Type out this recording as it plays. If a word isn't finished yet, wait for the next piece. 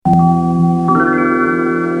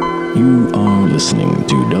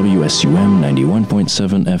SUM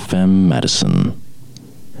 91.7 FM Madison.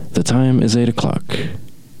 The time is 8 o'clock.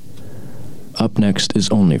 Up next is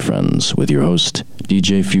Only Friends with your host,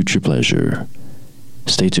 DJ Future Pleasure.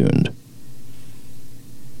 Stay tuned.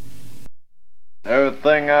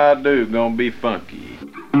 Everything I do gonna be funky.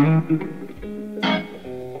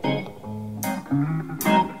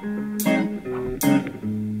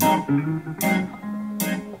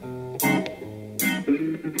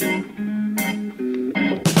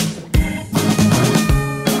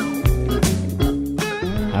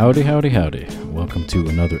 Howdy, howdy, howdy. Welcome to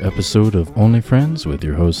another episode of Only Friends with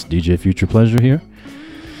your host, DJ Future Pleasure here.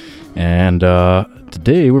 And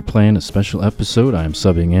today we're playing a special episode. I'm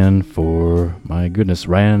subbing in for, my goodness,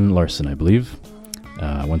 Ryan Larson, I believe,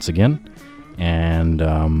 once again. And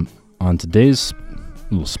on today's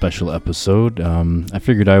little special episode, I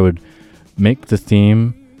figured I would make the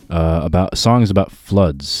theme about songs about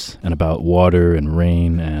floods and about water and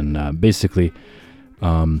rain and basically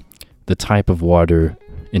the type of water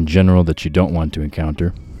in general that you don't want to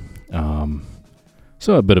encounter.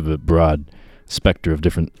 So a bit of a broad spectrum of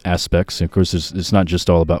different aspects. And of course, it's not just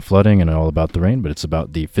all about flooding and all about the rain, but it's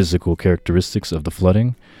about the physical characteristics of the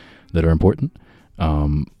flooding that are important.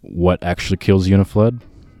 What actually kills you in a flood,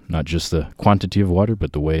 not just the quantity of water,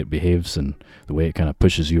 but the way it behaves and the way it kind of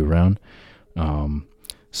pushes you around.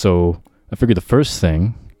 So I figured the first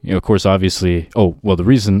thing, of course, obviously, the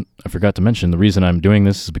reason, I forgot to mention, the reason I'm doing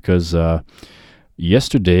this is because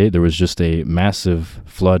yesterday there was just a massive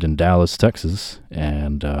flood in Dallas, Texas,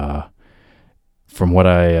 and from what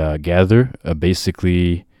I gather,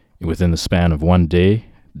 basically within the span of one day,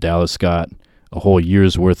 Dallas got a whole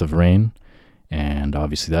year's worth of rain, and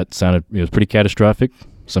obviously that it was pretty catastrophic.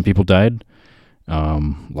 Some people died. A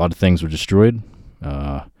lot of things were destroyed.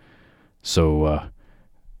 So a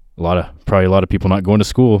lot of people not going to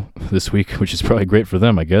school this week, which is probably great for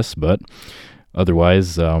them, I guess. But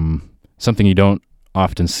otherwise, something you don't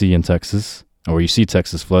often see in Texas, or you see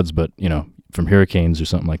Texas floods, but from hurricanes or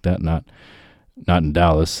something like that, not in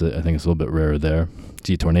Dallas. I think it's a little bit rarer there.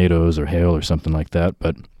 See tornadoes or hail or something like that.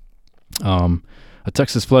 But a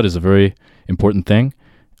Texas flood is a very important thing.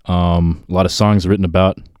 A lot of songs written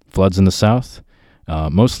about floods in the South,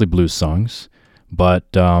 mostly blues songs. But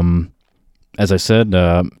as I said,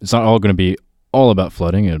 it's not all going to be all about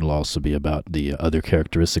flooding. It'll also be about the other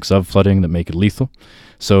characteristics of flooding that make it lethal.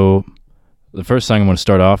 So the first song I'm going to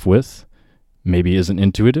start off with maybe isn't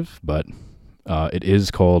intuitive, but it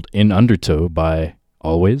is called In Undertow by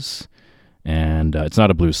Always. And it's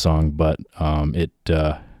not a blues song, but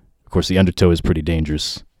of course, the undertow is pretty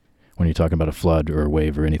dangerous when you're talking about a flood or a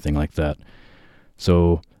wave or anything like that.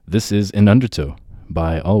 So this is In Undertow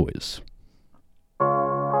by Always.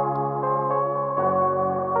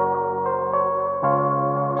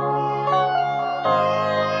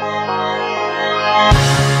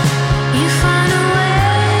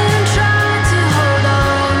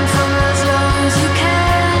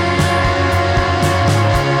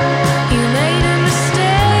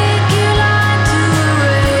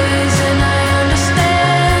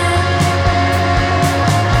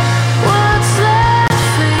 What's left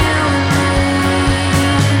for you and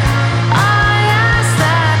me?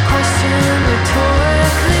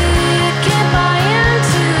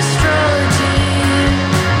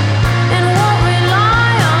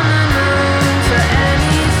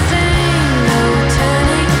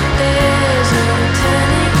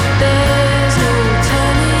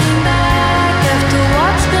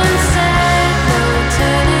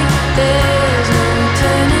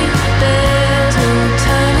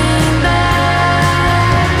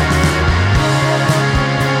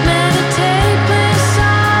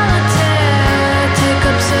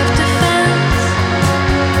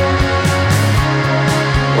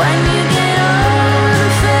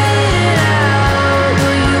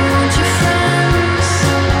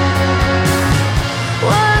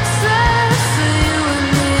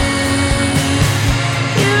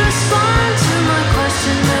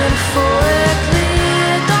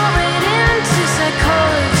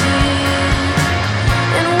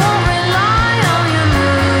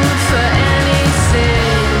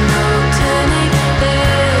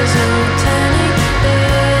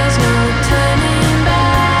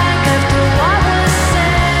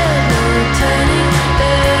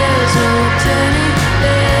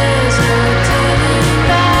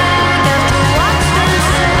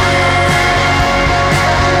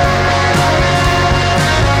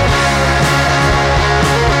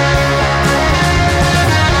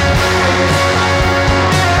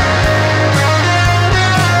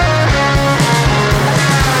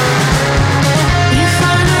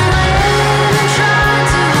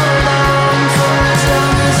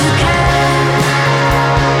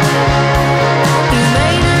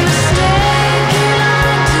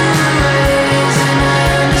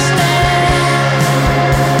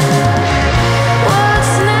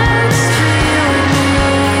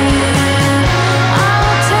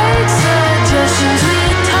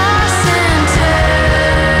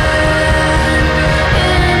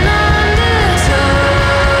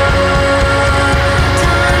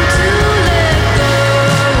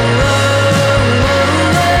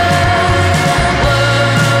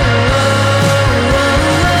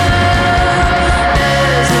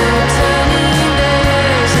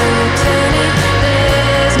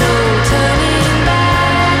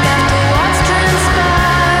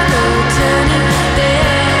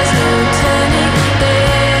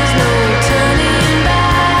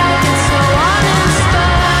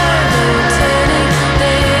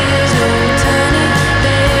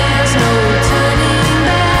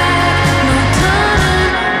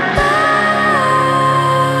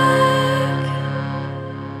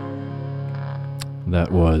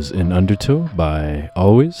 was In Undertow by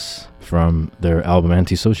Always from their album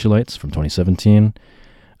Antisocialites from 2017.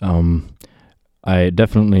 I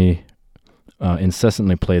definitely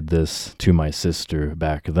incessantly played this to my sister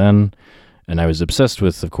back then, and I was obsessed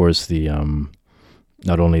with, of course, the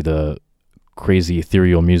not only the crazy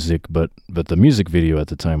ethereal music, but the music video at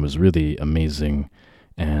the time was really amazing,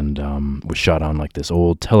 and was shot on like this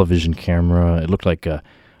old television camera. It looked like a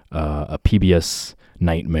PBS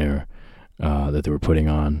nightmare that they were putting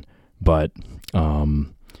on. But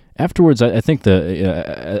afterwards, I think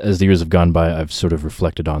as the years have gone by, I've sort of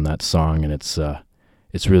reflected on that song, and it's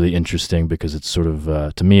really interesting because it's sort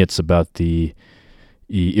of, to me, it's about the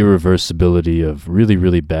irreversibility of really,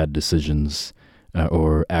 really bad decisions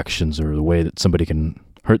or actions, or the way that somebody can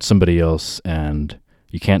hurt somebody else, and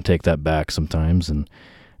you can't take that back sometimes, and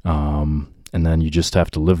then you just have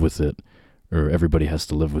to live with it, or everybody has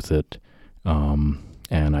to live with it.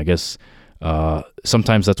 And I guess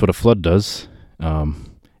sometimes that's what a flood does.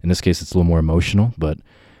 In this case, it's a little more emotional, but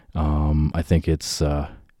I think it's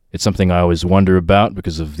something I always wonder about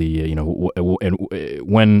because of the,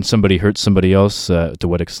 when somebody hurts somebody else, to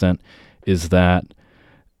what extent is that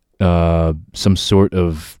some sort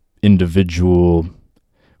of individual,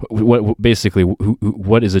 what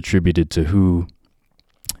is attributed to who,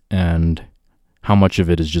 and how much of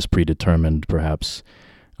it is just predetermined, perhaps.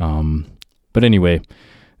 But anyway,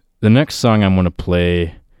 the next song I'm going to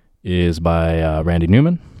play is by Randy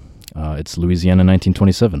Newman. It's Louisiana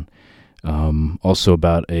 1927. Also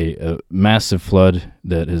about a massive flood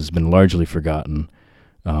that has been largely forgotten.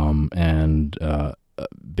 And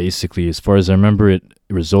basically, as far as I remember, it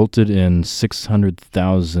resulted in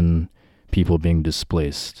 600,000 people being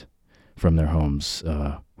displaced from their homes,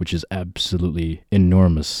 which is absolutely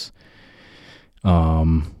enormous.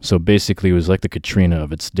 So basically, it was like the Katrina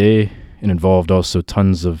of its day. It involved also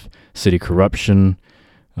tons of city corruption,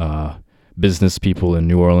 business people in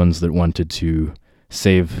New Orleans that wanted to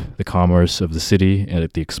save the commerce of the city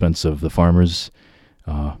at the expense of the farmers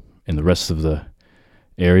in the rest of the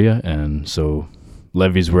area. And so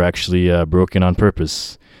levees were actually broken on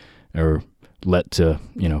purpose, or let to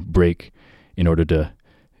break in order to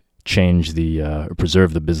change or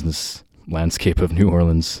preserve the business landscape of New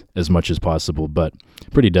Orleans as much as possible. But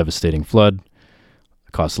pretty devastating flood,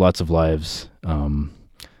 cost lots of lives, and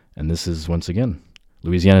this is once again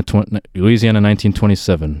Louisiana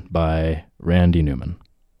 1927 by Randy Newman.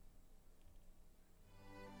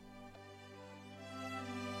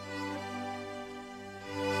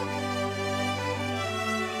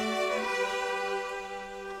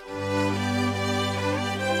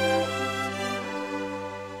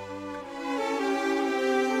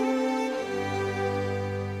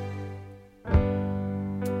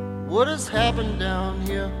 What has happened down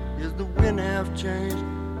here is the wind have changed.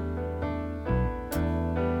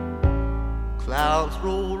 Clouds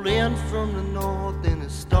roll in from the north and it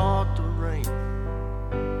start to rain.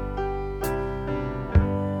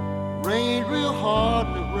 Rained real hard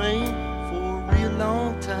and it rained for a real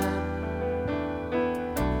long time.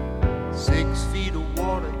 6 feet of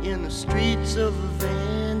water in the streets of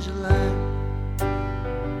Evangeline.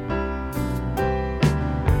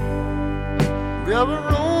 River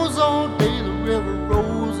rolls all day, the river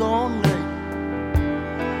rolls all night.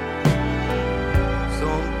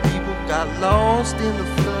 Some people got lost in the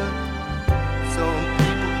flood, some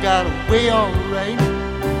people got away alright.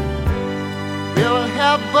 River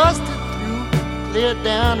have busted through, cleared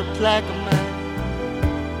down the Plaquemine.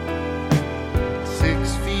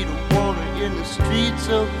 6 feet of water in the streets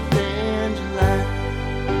of Evangeline.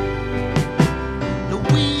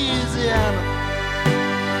 Louisiana,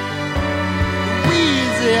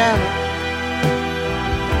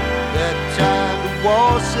 they're trying to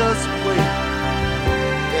wash us away.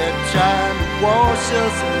 They're trying to wash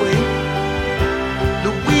us away.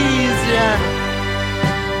 Louisiana,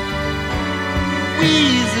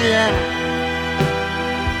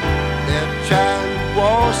 they're trying to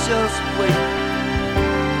wash us away.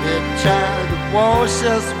 They're trying to wash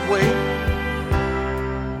us away.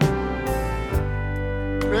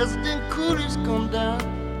 President Coolidge come down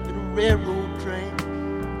in a railroad train.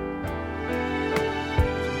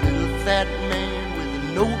 Fat man with a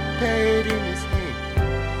notepad in his hand.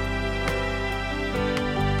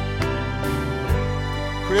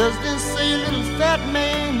 President say, little fat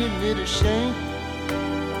man, isn't it a shame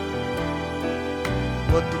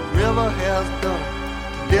what the river has done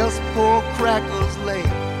to this poor cracker's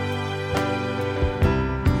land?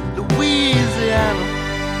 Louisiana,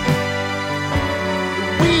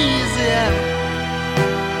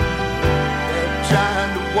 they're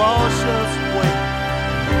trying to wash us away.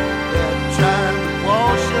 Trying to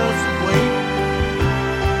wash us away.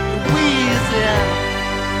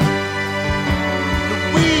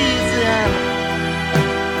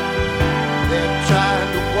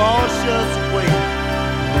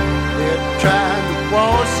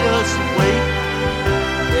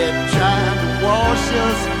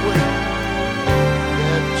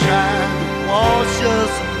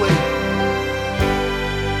 us away.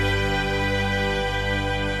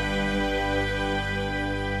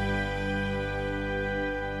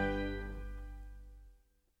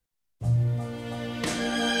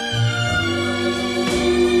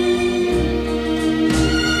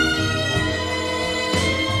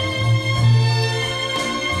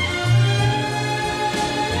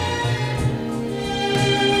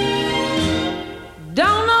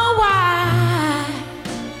 Don't know why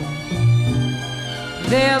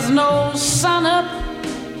there's no sun up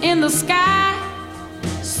in the sky,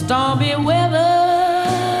 stormy weather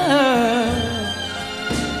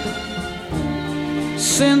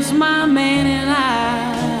since my man and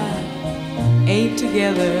I ain't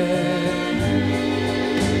together.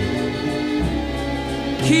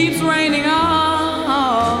 Keeps raining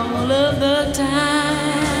all of the time.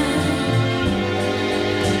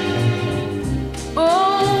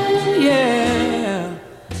 Oh yeah,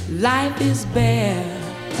 life is bare.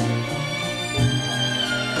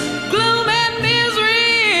 Gloom and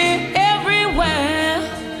misery everywhere.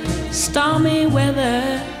 Stormy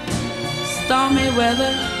weather, stormy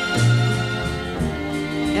weather.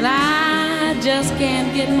 And I just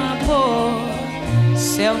can't get my poor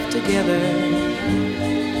self together.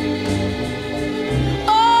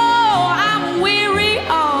 Oh, I'm weary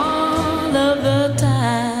all of the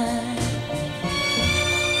time.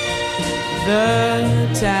 The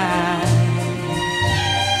time.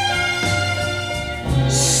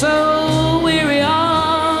 So weary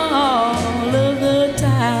all of the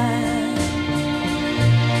time.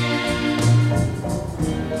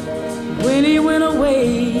 When he went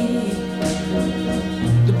away,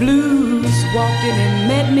 the blues walked in and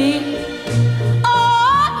met me.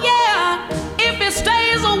 Oh yeah, if he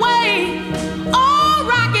stays away, oh,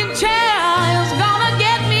 rocking chair is gonna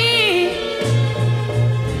get me.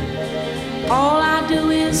 All I do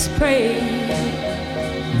is pray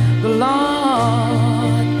the Lord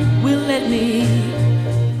will let me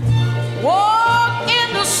walk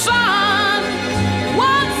in the sun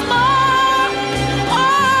once more. Oh,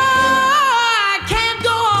 I can't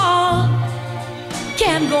go on,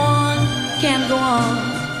 can't go on, can't go on.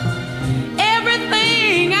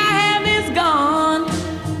 Everything I have is gone.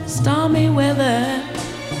 Stormy weather,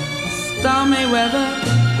 stormy weather.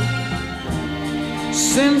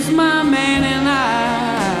 Since my man and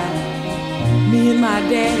I, me and my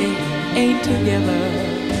daddy ain't together.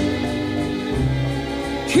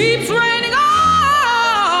 Keeps raining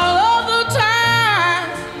all of the time.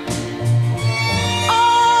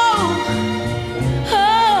 Oh,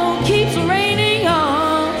 oh, keeps raining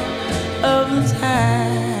all of the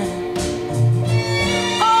time.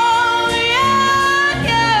 Oh yeah,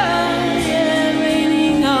 yeah, yeah,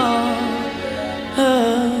 raining all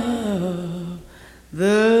of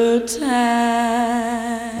the time.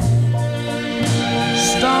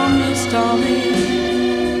 Stormy, stormy,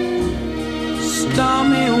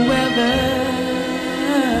 stormy weather.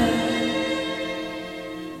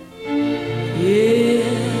 Yeah.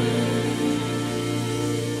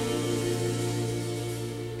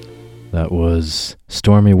 That was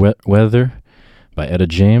Stormy Weather by Etta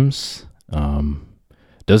James.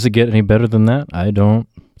 Does it get any better than that? I don't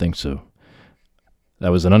think so.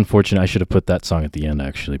 That was an unfortunate. I should have put that song at the end,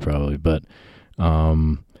 actually, probably. But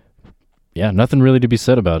yeah, nothing really to be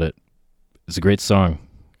said about it. It's a great song.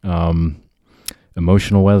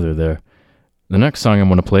 Emotional weather there. The next song I'm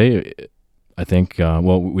going to play, I think,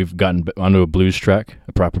 well, we've gotten onto a blues track,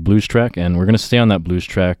 a proper blues track, and we're going to stay on that blues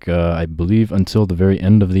track, I believe, until the very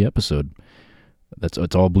end of the episode.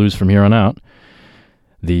 It's all blues from here on out.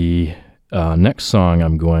 The next song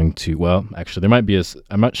I'm going to, well, actually, there might be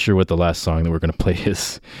I'm not sure what the last song that we're going to play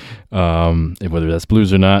is, whether that's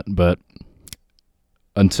blues or not, but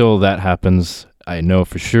until that happens, I know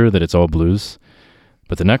for sure that it's all blues.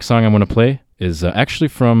 But the next song I'm going to play is actually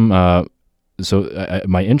from,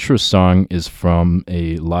 my intro song is from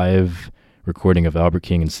a live recording of Albert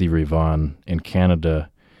King and Stevie Ray Vaughan in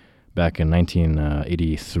Canada back in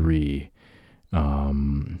 1983.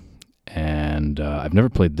 And I've never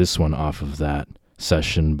played this one off of that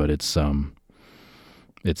session, but it's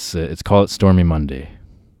called Stormy Monday,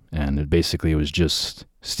 and it was just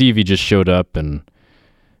Stevie just showed up and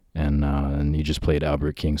he just played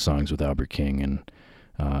Albert King songs with Albert King, and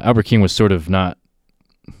Albert King was sort of not,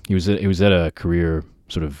 he was at a career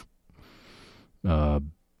sort of what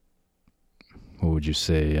would you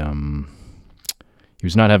say, he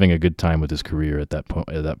was not having a good time with his career at that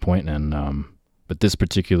point, and but this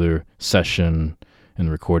particular session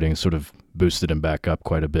and recording sort of boosted him back up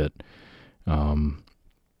quite a bit.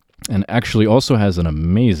 And actually also has an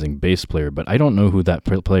amazing bass player, but I don't know who that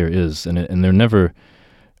player is. And they're never,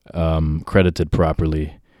 credited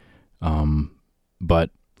properly. But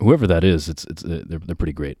whoever that is, they're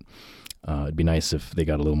pretty great. It'd be nice if they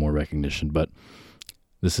got a little more recognition. But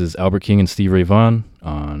this is Albert King and Steve Ray Vaughan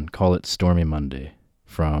on Call It Stormy Monday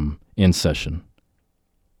from In Session.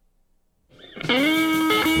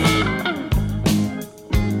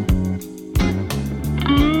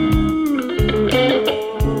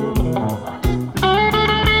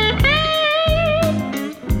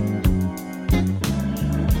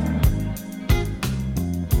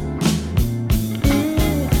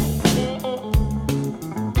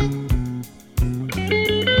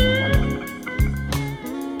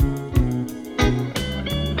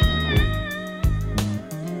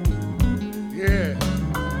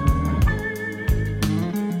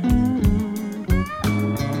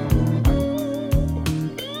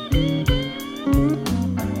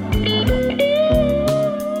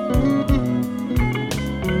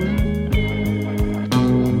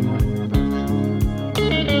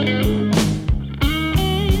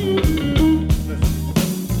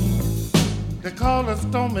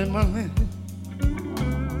 Stormy Monday.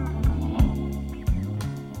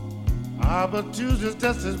 But Tuesday's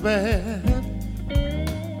just as bad.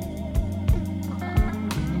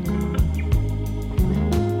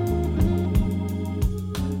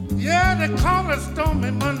 Yeah, they call it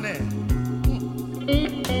Stormy Monday.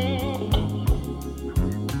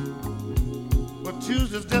 But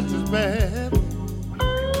Tuesday's just as bad.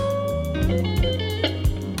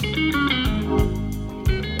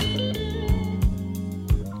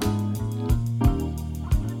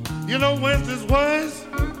 You know Wednesday's worse.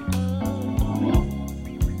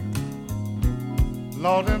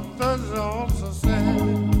 Lord, and Thursday also sad.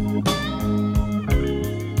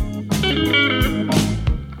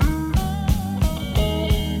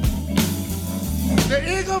 The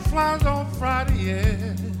eagle flies on Friday,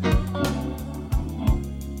 yeah.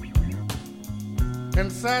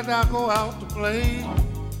 And Saturday I go out to play.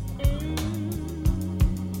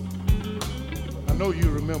 I know you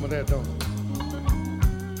remember that, don't you?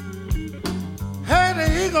 Hey,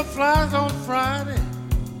 the eagle flies on Friday.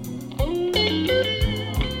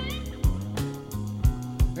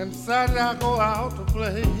 And Saturday I go out to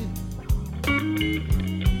play.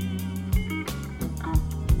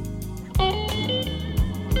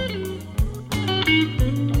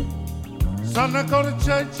 Sunday I go to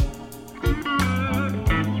church.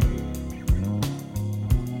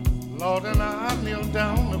 Lord, and I kneel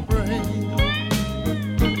down to pray.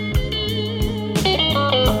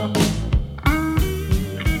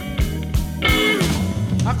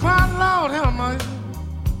 I cried, Lord, have mercy.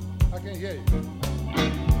 I can't hear you.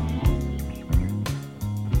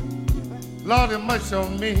 Lord, have mercy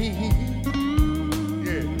on me.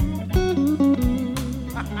 Yeah.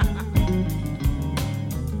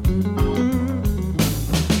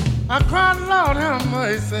 I cried, Lord, have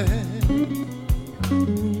mercy.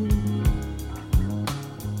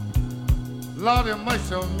 Lord, have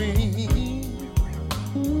mercy on me.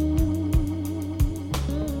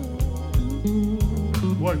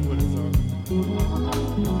 Work with it, son.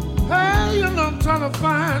 Hey, you know I'm trying to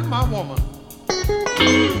find my woman.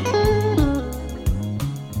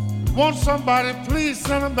 Won't somebody please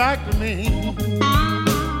send her back to me?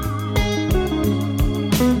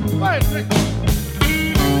 Wait, wait.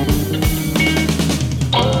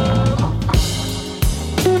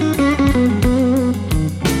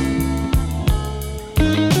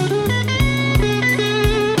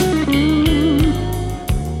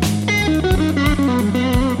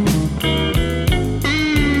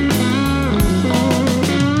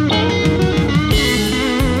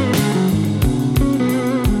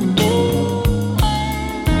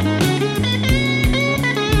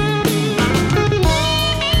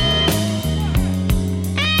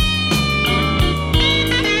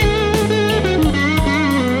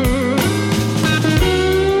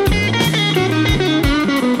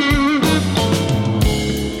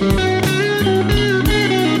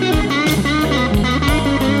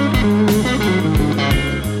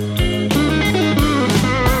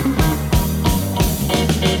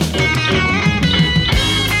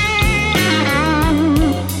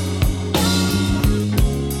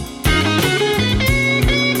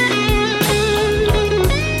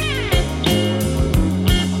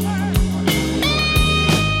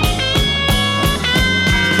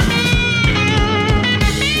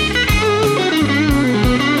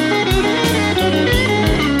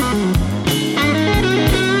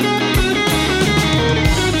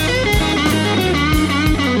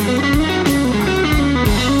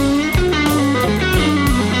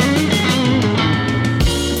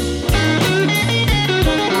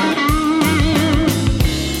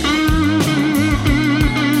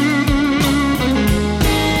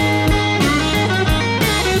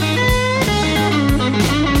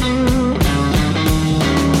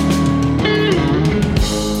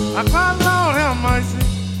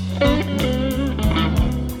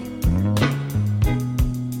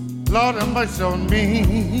 mercy on me.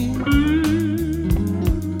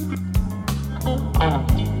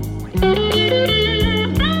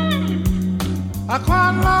 I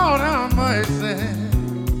cried, Lord, have mercy.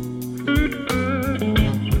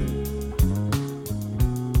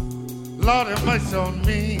 Lord, have mercy on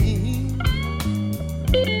me.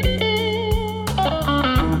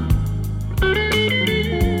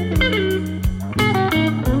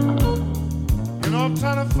 You know, I'm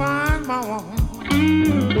trying to find my woman.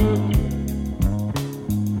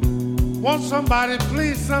 Won't somebody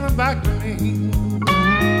please send her back to me?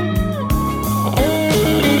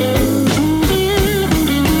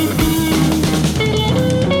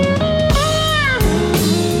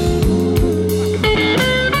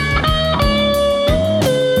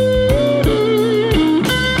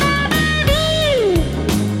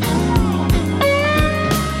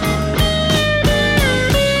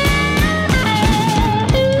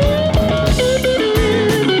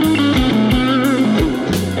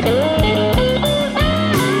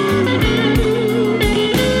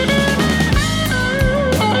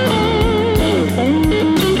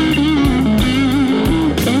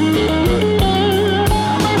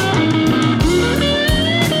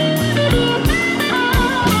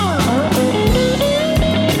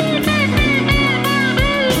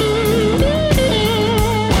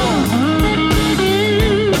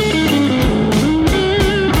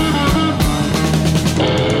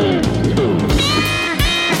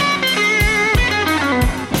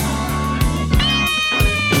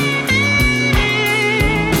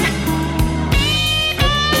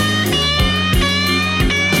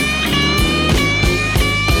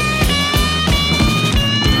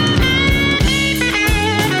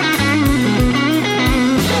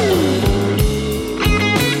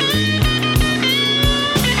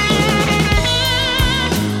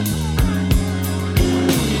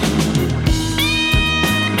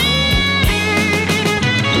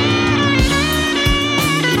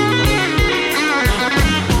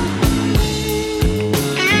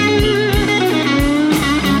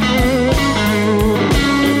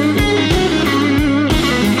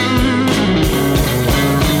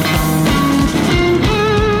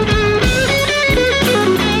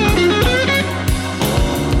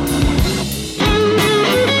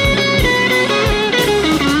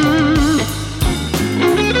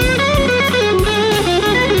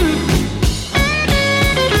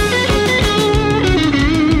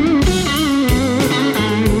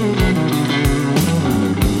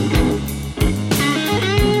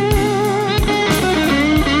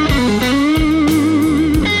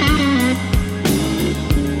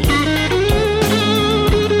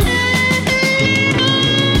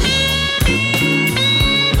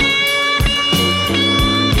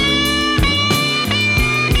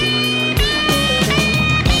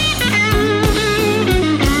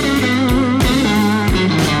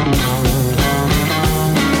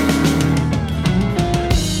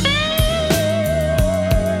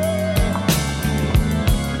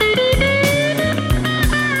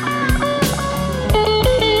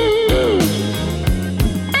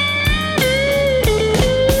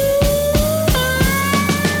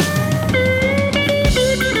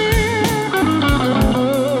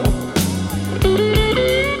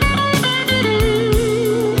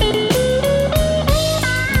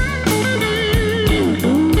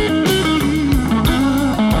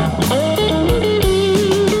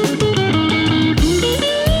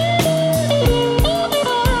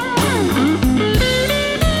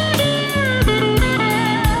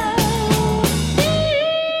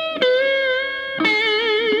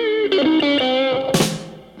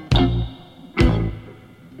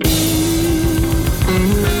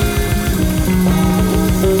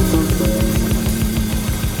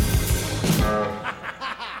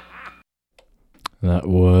 That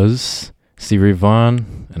was Stevie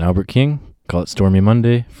Vaughan and Albert King. Call it Stormy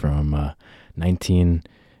Monday from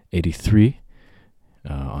 1983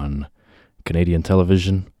 on Canadian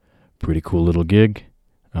television. Pretty cool little gig.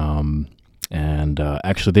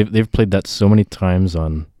 Actually, they've played that so many times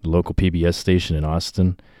on the local PBS station in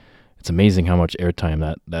Austin. It's amazing how much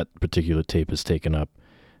airtime that particular tape has taken up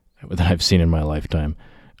that I've seen in my lifetime.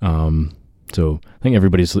 So I think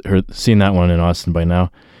everybody's seen that one in Austin by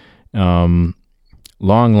now.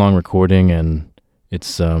 Long recording, and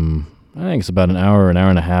it's I think it's about an hour and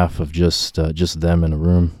a half of just them in a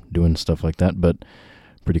room doing stuff like that. But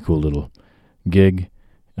pretty cool little gig.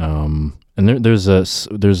 And there's a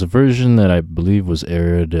version that I believe was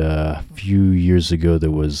aired a few years ago that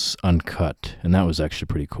was uncut, and that was actually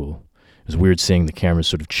pretty cool. It was weird seeing the cameras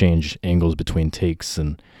sort of change angles between takes,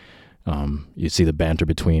 and you see the banter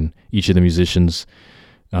between each of the musicians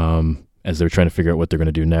as they're trying to figure out what they're going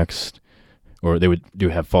to do next. or they would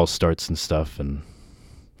have false starts and stuff, and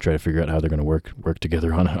try to figure out how they're going to work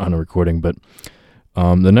together on a recording. But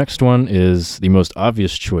the next one is the most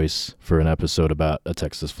obvious choice for an episode about a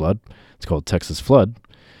Texas flood. It's called Texas Flood,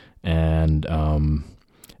 and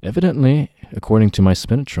evidently, according to my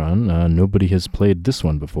Spinatron, nobody has played this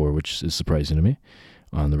one before, which is surprising to me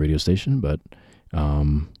on the radio station. But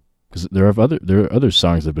because there are other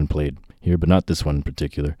songs that have been played here, but not this one in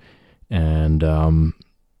particular. And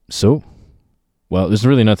so, well, there's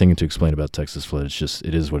really nothing to explain about Texas Flood. It's just,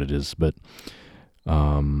 it is what it is. But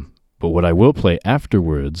what I will play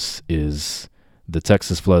afterwards is the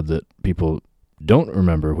Texas Flood that people don't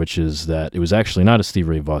remember, which is that it was actually not a Stevie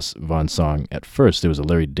Ray Vaughan song at first. It was a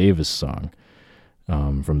Larry Davis song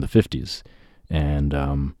from the 50s.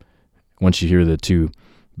 And once you hear the two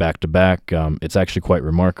back to back, it's actually quite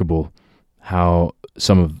remarkable how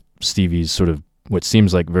some of Stevie's sort of what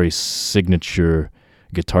seems like very signature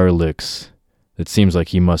guitar licks that seems like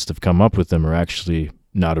he must have come up with them are actually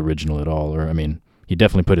not original at all. Or, I mean, he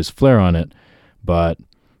definitely put his flair on it, but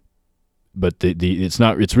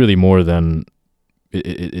it's really more than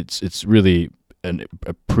it's really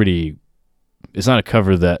a pretty. It's not a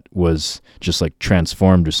cover that was just like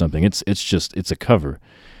transformed or something. It's a cover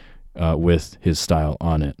with his style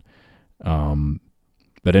on it.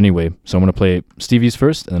 But anyway, so I'm going to play Stevie's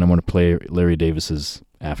first, and then I'm going to play Larry Davis's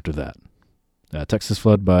after that. Texas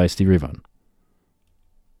Flood by Stevie Ray Vaughan.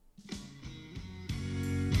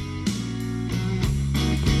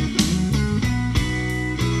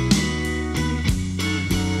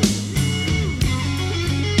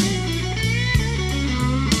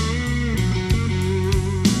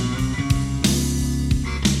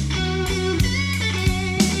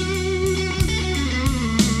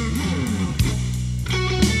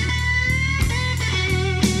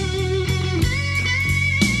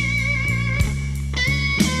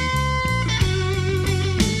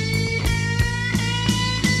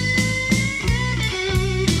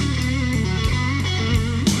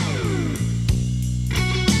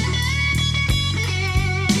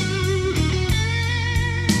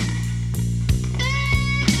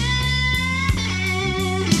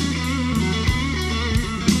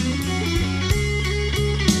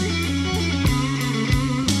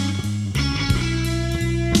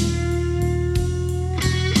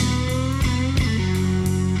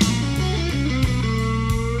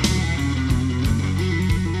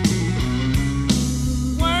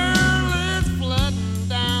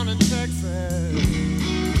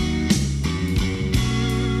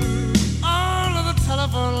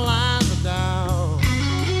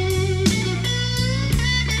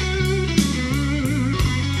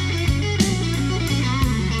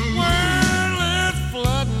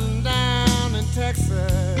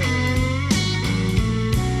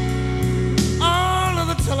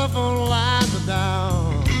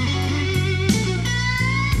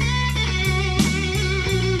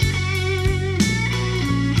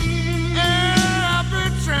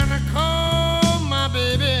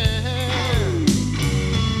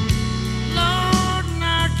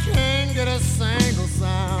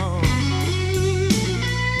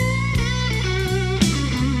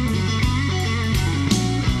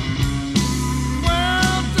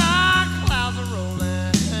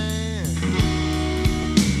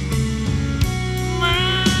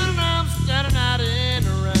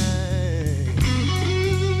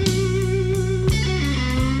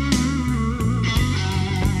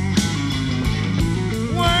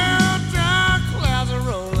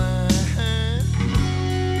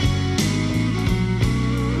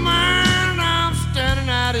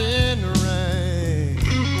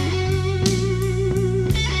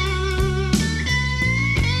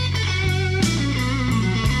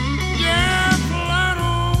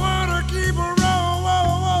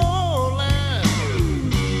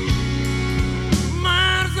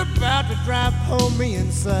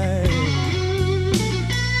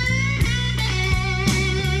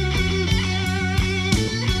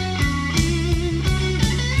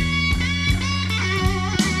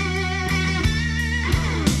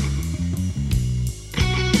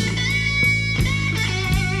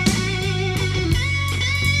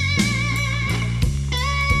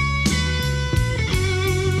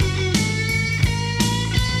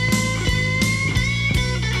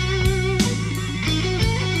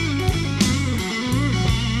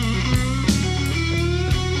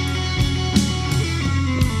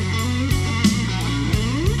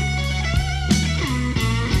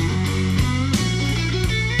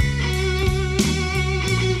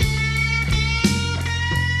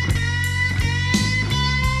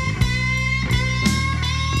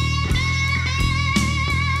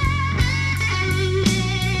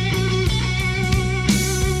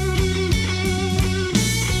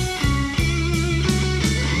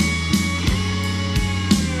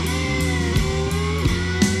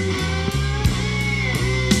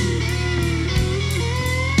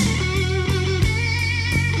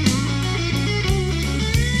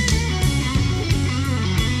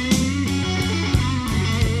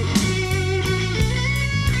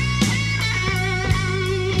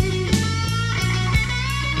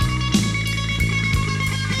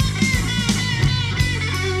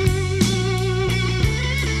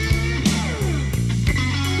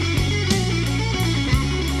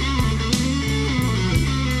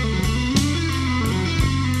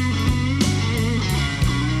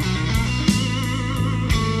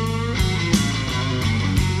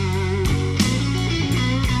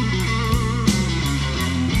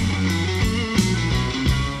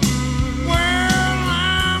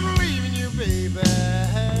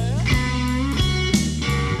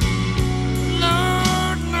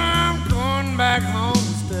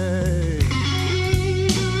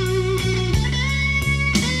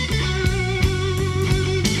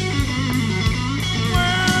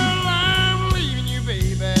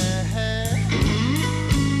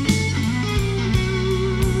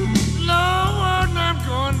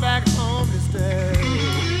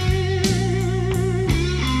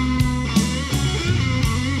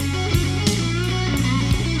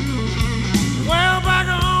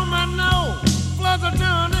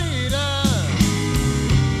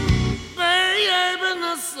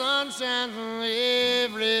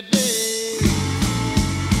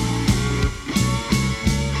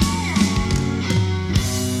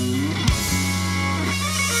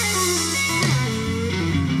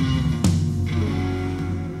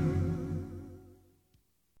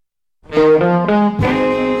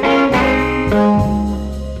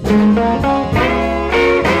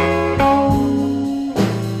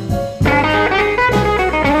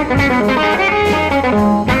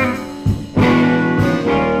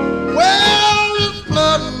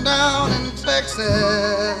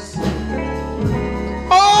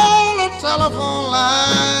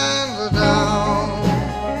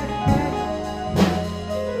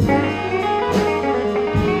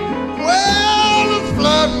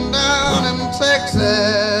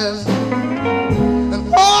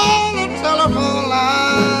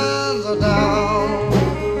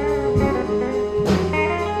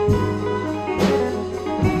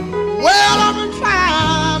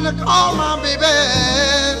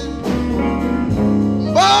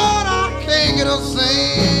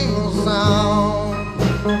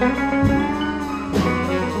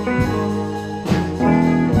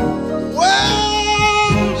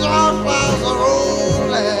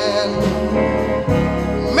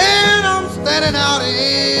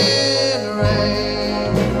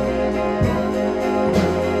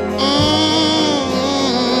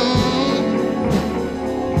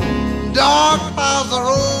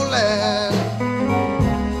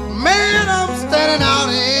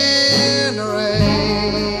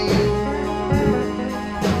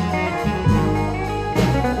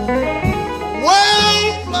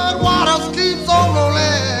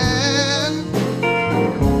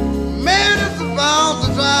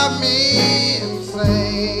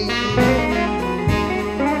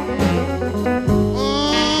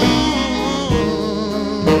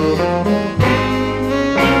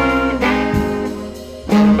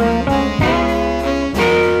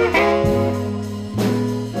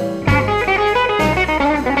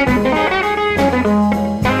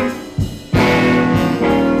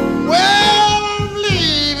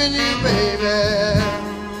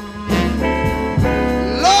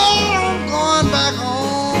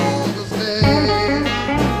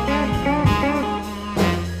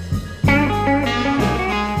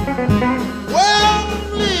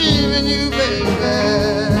 you, baby.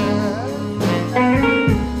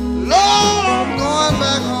 Lord, I'm going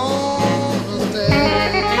back home to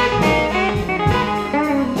stay.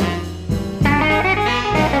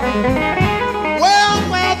 Well,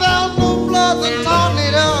 where there's no floods and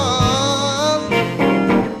tornadoes,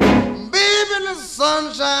 baby, the sun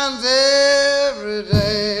shines every day.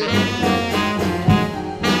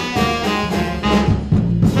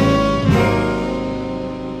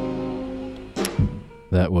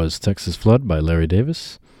 That was Texas Flood by Larry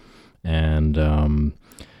Davis. And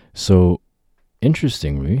so,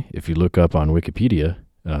 interestingly, if you look up on Wikipedia,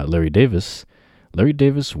 Larry Davis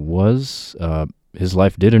was, his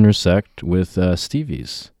life did intersect with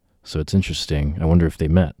Stevie's. So it's interesting. I wonder if they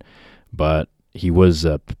met. But he was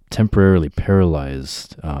temporarily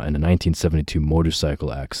paralyzed in a 1972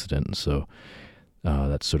 motorcycle accident. So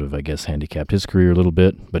that sort of, I guess, handicapped his career a little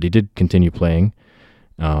bit. But he did continue playing.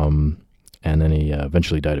 And then he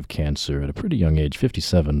eventually died of cancer at a pretty young age,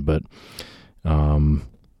 57. But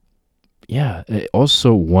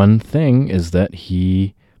also one thing is that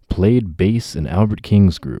he played bass in Albert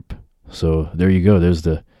King's group. So there you go. There's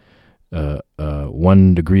the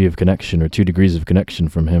 1 degree of connection or 2 degrees of connection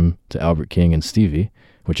from him to Albert King and Stevie,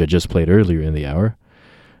 which I just played earlier in the hour.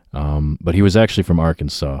 But he was actually from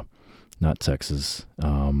Arkansas, not Texas,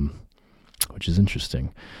 which is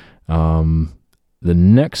interesting. The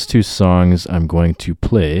next 2 songs I'm going to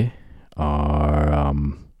play are,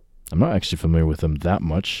 I'm not actually familiar with them that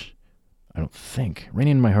much. I don't think.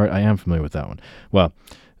 Raining in My Heart, I am familiar with that one. Well,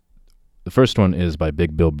 the first one is by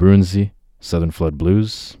Big Bill Brunsey, Southern Flood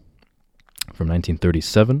Blues from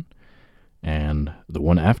 1937. And the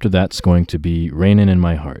one after that's going to be Rainin' in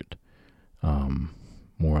My Heart.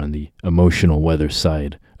 More on the emotional weather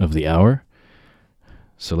side of the hour.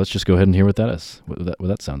 So let's just go ahead and hear what that is, what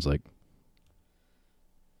that sounds like.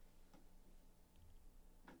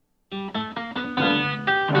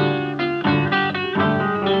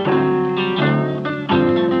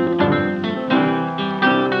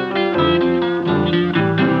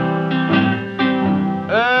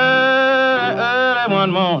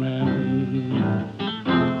 One morning,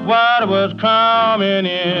 water was coming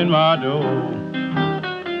in my door.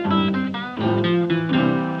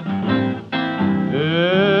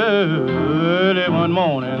 Early one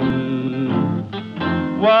morning,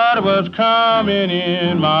 water was coming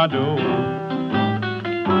in my door.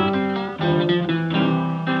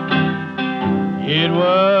 It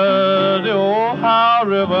was the Ohio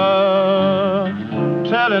River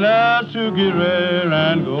telling us to get ready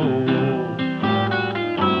and go.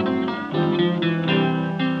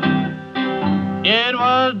 It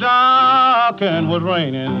was dark and was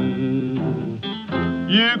raining.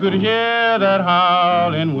 You could hear that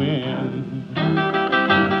howling wind.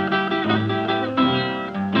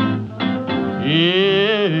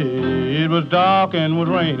 It was dark and was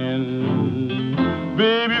raining.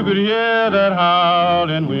 Baby, you could hear that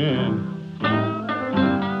howling wind.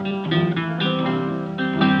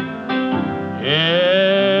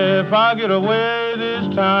 If I get away this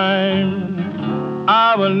time,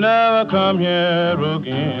 I will never come here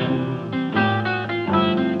again.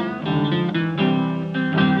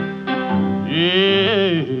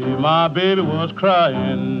 Yeah, my baby was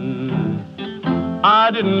crying.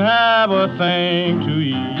 I didn't have a thing to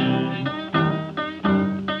eat.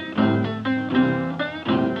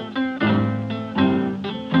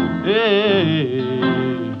 Yeah,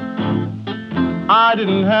 I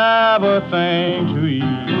didn't have a thing to eat.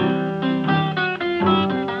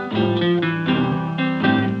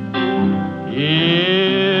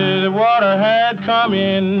 Yeah, the water had come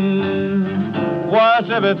in,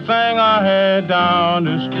 washed everything I had down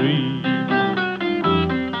the street.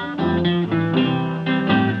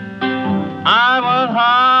 I was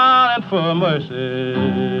hollering for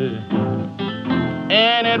mercy,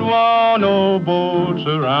 and it wasn't no boats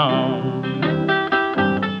around.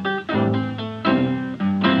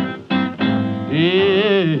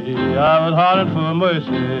 Yeah, I was hollering for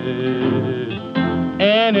mercy,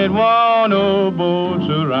 and it wasn't no boats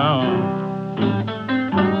around.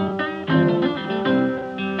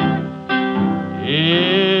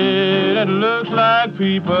 It looks like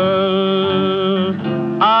people,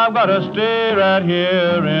 I've got to stay right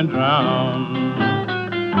here and drown.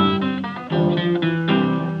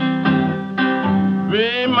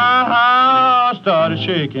 When my house started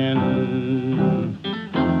shaking,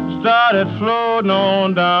 started floating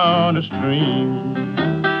on down the stream.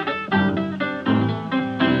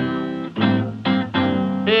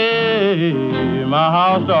 Hey, my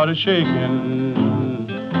house started shaking,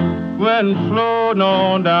 went floating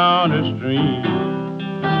on down the stream.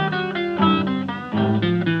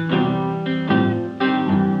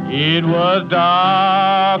 It was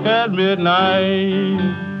dark at midnight.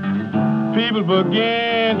 People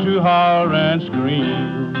began to holler and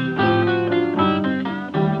scream.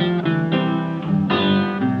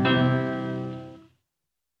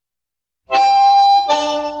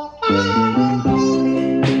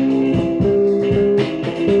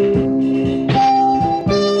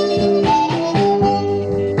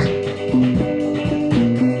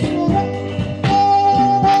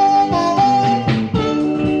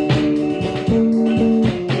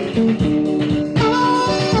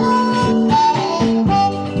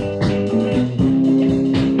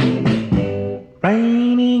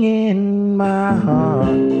 Raining in my heart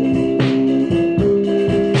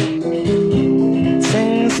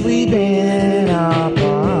since we've been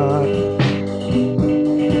apart.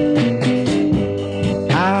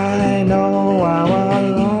 I know I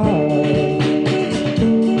was wrong.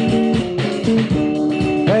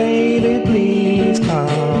 Baby, please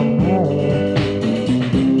come home.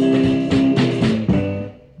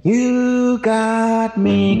 You got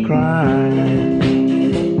me crying.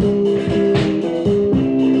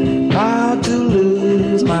 About to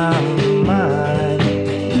lose my mind.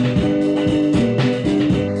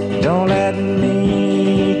 Don't let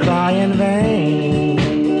me cry in vain.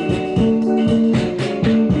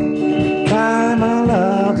 Try my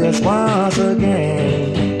love just once again.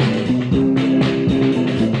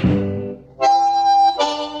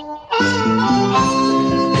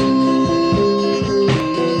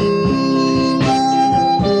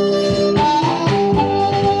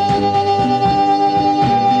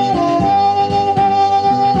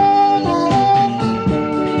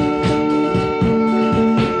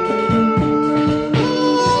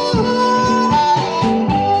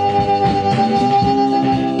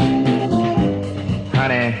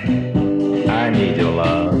 Honey, I need your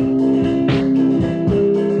love.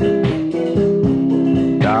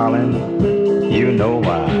 Darling, you know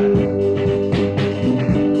why.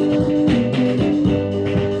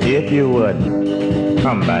 If you would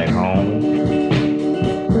come back home,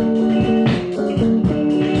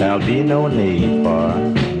 there'll be no need for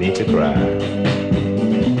me to cry.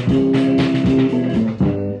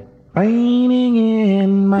 Raining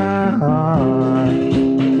in my heart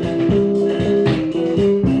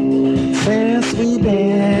since we've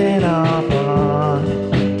been apart.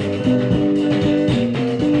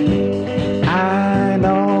 I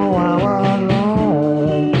know I was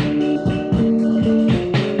wrong.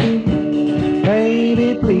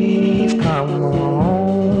 Baby, please come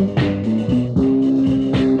home.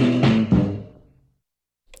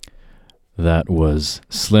 That was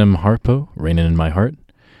Slim Harpo, Rainin' in My Heart.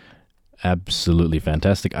 Absolutely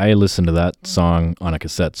fantastic. I listened to that song on a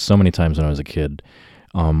cassette so many times when I was a kid.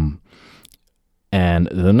 And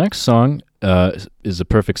the next song is a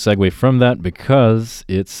perfect segue from that because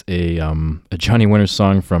it's a Johnny Winter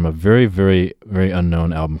song from a very, very, very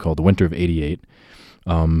unknown album called The Winter of '88.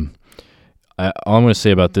 All I'm going to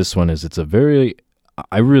say about this one is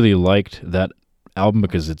I really liked that album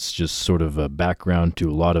because it's just sort of a background to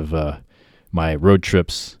a lot of my road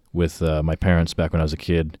trips with my parents back when I was a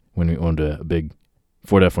kid, when we owned a big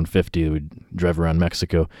Ford F-150 that we'd drive around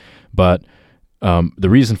Mexico. But the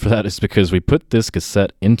reason for that is because we put this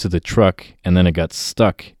cassette into the truck and then it got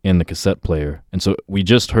stuck in the cassette player. And so we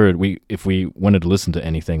just heard, if we wanted to listen to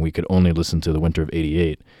anything, we could only listen to The Winter of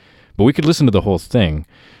 '88. But we could listen to the whole thing.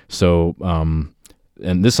 So,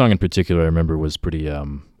 and this song in particular, I remember was pretty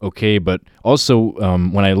okay. But also,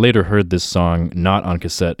 when I later heard this song not on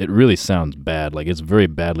cassette, it really sounds bad. Like, it's very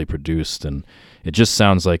badly produced, and it just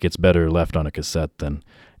sounds like it's better left on a cassette than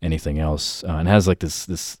anything else. And has like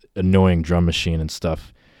this annoying drum machine and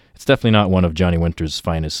stuff. It's definitely not one of Johnny Winter's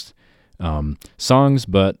finest songs,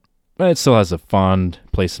 but it still has a fond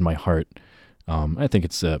place in my heart. I think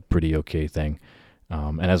it's a pretty okay thing,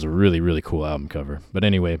 and has a really, really cool album cover. But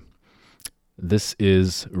anyway, this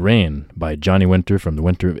is Rain by Johnny Winter from The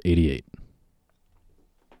Winter of '88.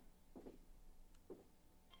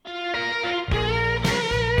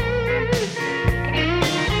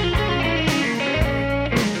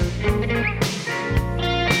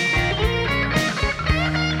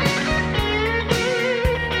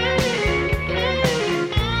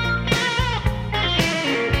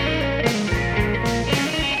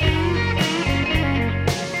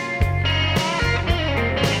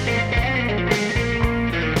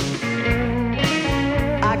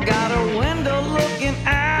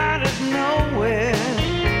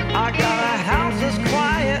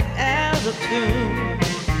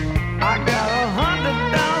 I got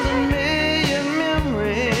 100,000 million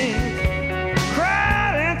memories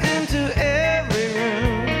crowded into every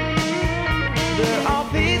room. There are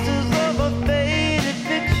pieces of a faded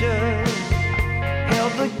picture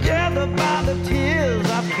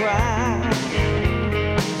cry,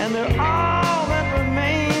 and they're all that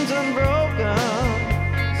remains unbroken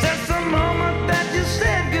since the moment that you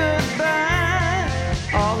said goodbye.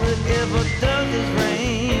 All it ever does is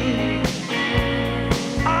rain.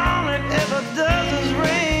 All it ever does is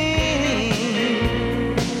rain.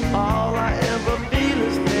 All I ever feel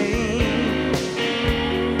is pain.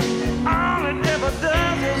 All it ever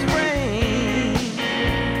does is rain.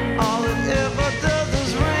 All it ever does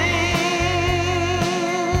is rain.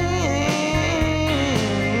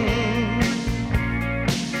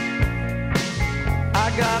 I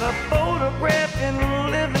got a photograph in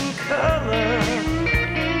living color.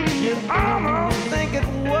 You'd almost think it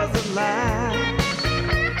was a lie.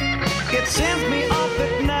 It sends me off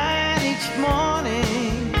at night each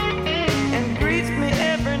morning and greets me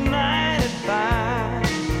every night at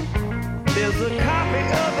 5. There's a copy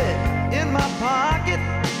of it in my pocket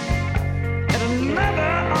and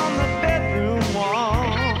another on the bedroom wall.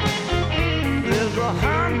 There's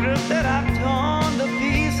 100 that I've torn to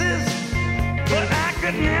pieces, but I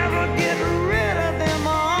could never get rid of them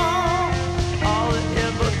all. All it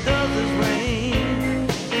ever does is rain.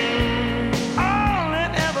 All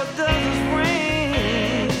it ever does is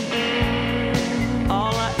rain.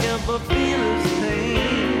 All I ever feel is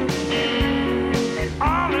pain.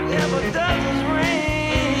 All it ever does is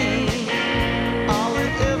rain. All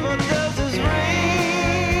it ever does is rain.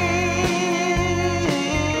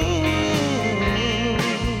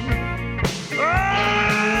 Oh!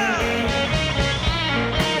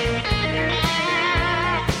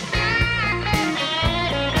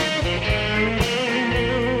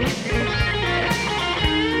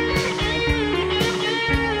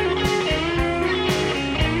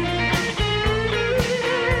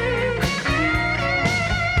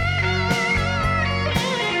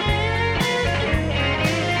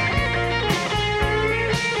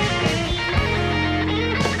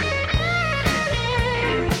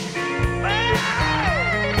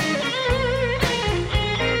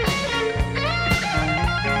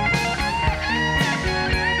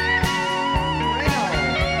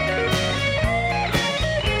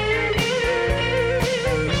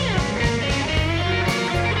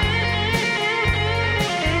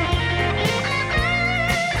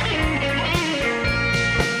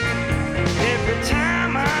 Every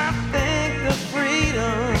time I think of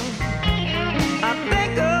freedom, I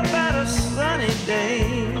think about a sunny day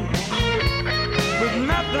with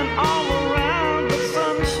nothing all around but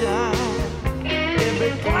sunshine.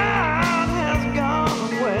 Every cloud has gone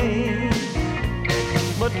away.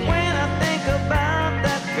 But when I think about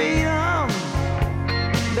that freedom,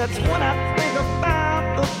 that's when I think about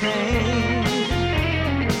the pain.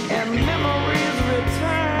 And memories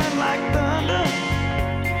return like thunder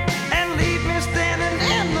and leave me standing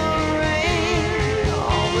in the rain.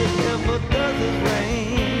 All it ever does is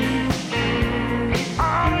rain.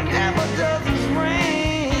 All it ever does is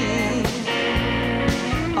rain.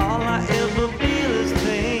 All I ever feel is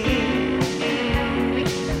pain.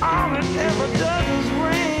 All it ever does is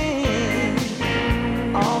rain.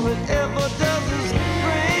 All it ever does is rain.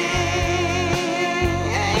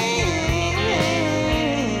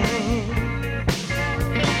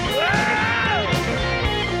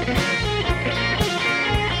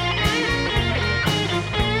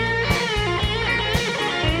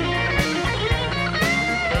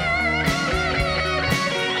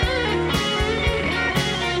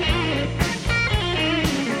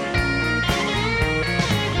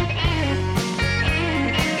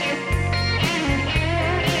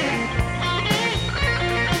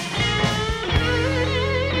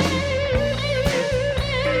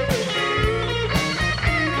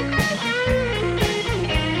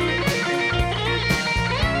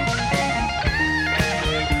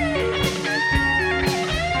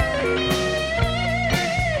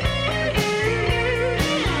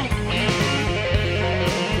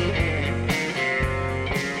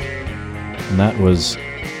 And that was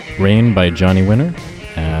Rain by Johnny Winter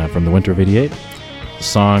from the winter of '88. The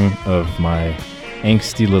song of my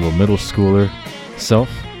angsty little middle schooler self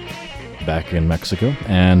back in Mexico.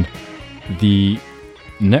 And the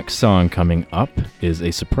next song coming up is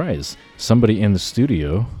a surprise. Somebody in the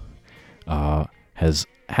studio has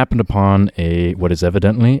happened upon what is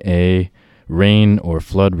evidently a rain or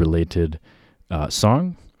flood related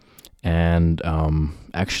song. And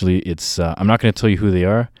actually it's, I'm not going to tell you who they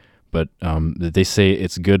are, but they say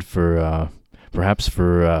it's good for perhaps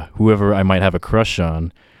for whoever I might have a crush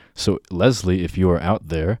on. So Leslie, if you are out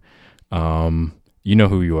there, you know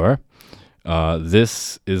who you are.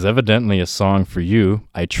 This is evidently a song for you.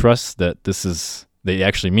 I trust that they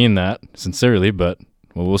actually mean that sincerely, but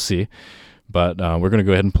well, we'll see. But we're going to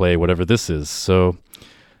go ahead and play whatever this is. So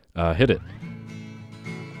Hit it.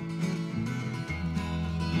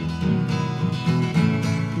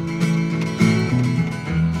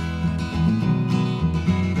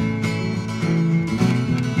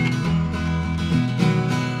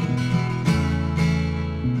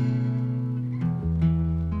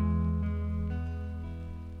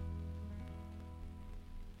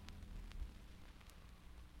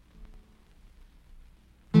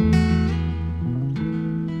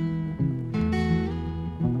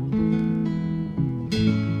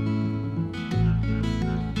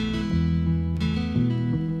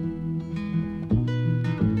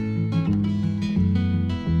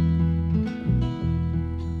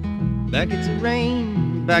 Buckets of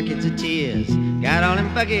rain, buckets of tears, got all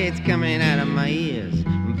them buckets coming out of my ears.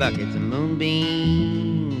 Buckets of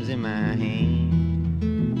moonbeams in my hand.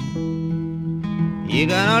 You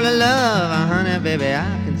got all the love, honey, baby,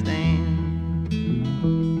 I can stand.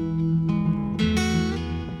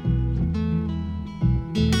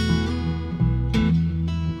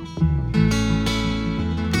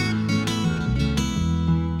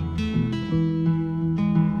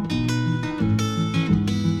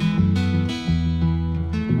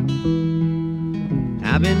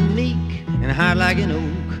 I've been meek and hard like an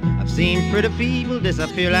oak. I've seen pretty people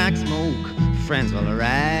disappear like smoke. Friends will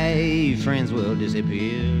arrive, friends will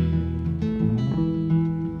disappear.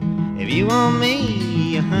 If you want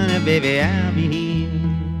me, honey, baby, I'll be here.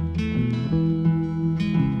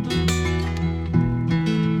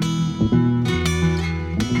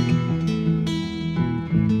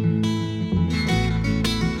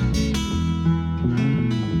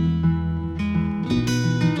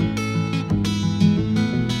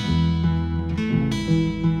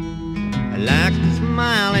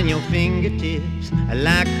 Fingertips. I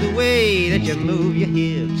like the way that you move your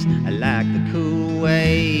hips. I like the cool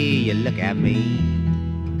way you look at me.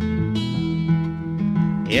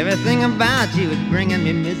 Everything about you is bringing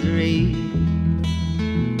me misery.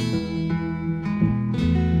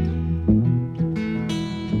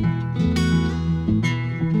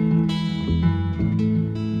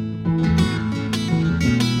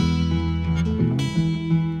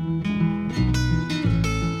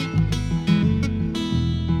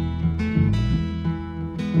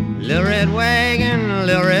 Little red wagon,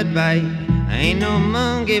 little red bike. I ain't no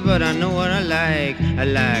monkey, but I know what I like. I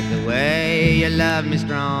like the way you love me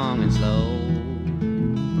strong and slow.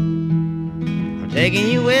 I'm taking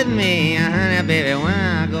you with me, honey, baby, when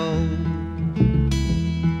I go.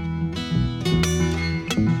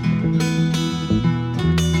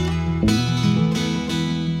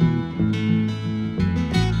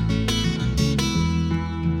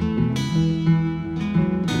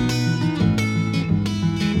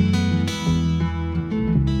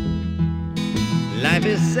 Life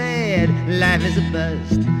is sad, life is a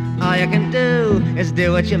bust. All you can do is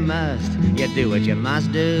do what you must. You do what you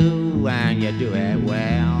must do, and you do it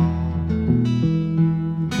well.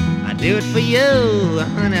 I do it for you,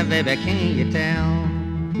 honey, baby, can't you tell?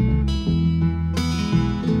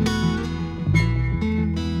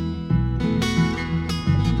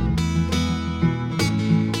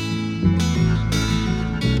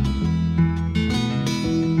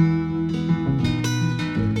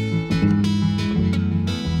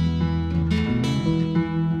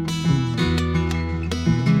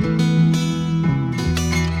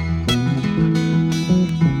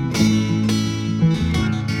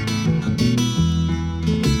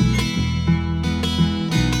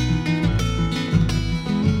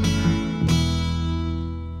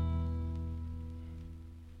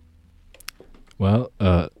 Well,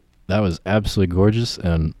 that was absolutely gorgeous,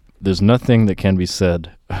 and there's nothing that can be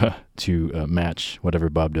said to match whatever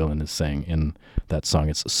Bob Dylan is saying in that song.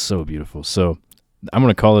 It's so beautiful. So I'm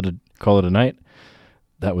going to call it a night.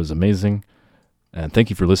 That was amazing, and thank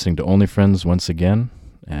you for listening to Only Friends once again,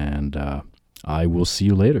 and I will see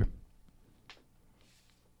you later.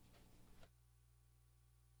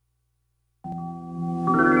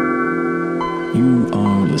 You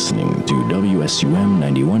are listening to WSUM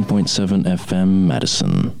 91.7 FM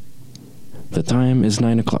Madison. The time is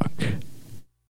 9 o'clock.